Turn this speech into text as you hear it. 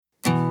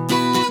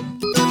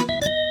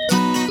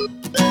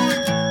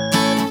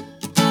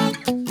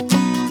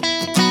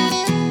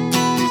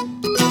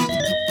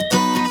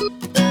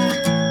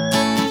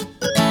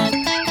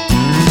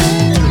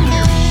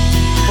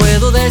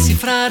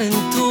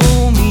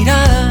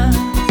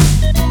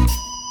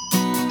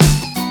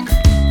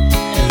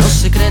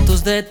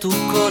lejos de tu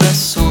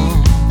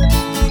corazón.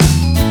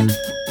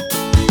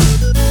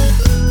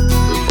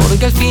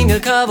 Porque al fin y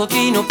al cabo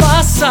aquí no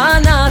pasa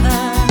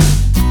nada,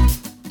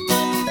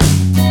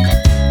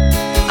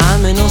 a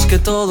menos que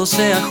todo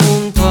sea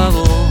junto a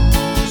vos.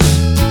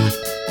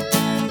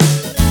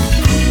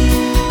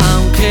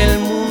 Aunque el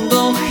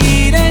mundo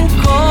gire en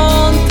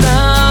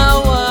contra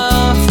o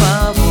a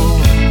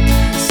favor,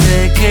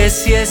 sé que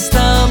si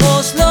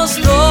estamos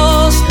los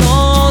dos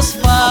nos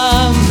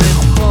va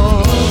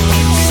mejor.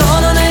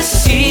 Solo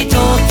necesito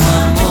tu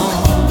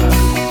amor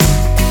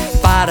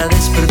para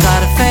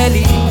despertar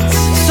feliz.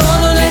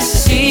 Solo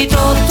necesito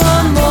tu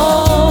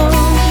amor,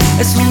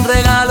 es un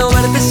regalo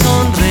verte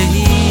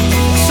sonreír.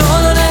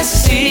 Solo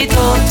necesito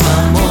tu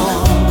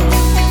amor,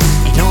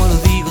 y no lo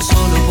digo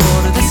solo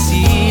por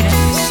decir.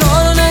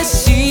 Solo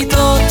necesito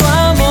tu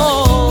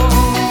amor.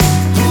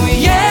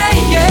 Yeah,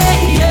 yeah,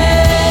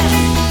 yeah.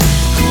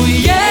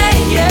 Yeah,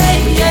 yeah,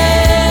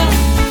 yeah.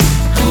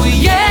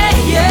 Yeah,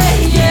 yeah,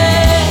 yeah.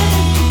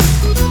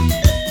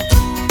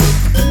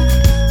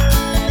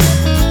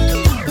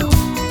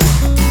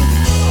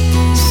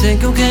 Sé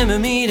que aunque me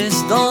mires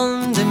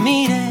donde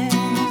mires,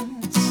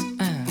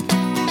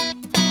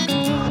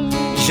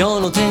 yo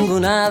no tengo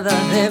nada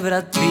de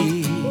Brad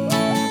Pitt.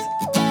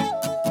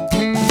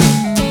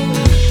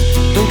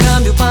 Tú en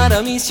cambio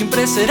para mí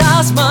siempre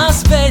serás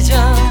más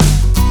bella,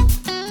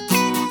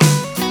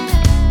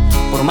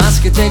 por más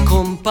que te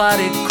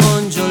compare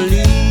con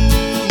Jolie.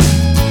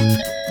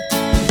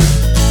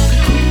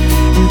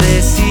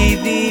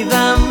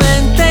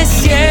 Decididamente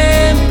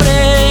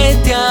siempre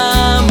te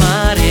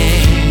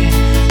amaré,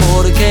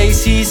 porque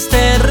hiciste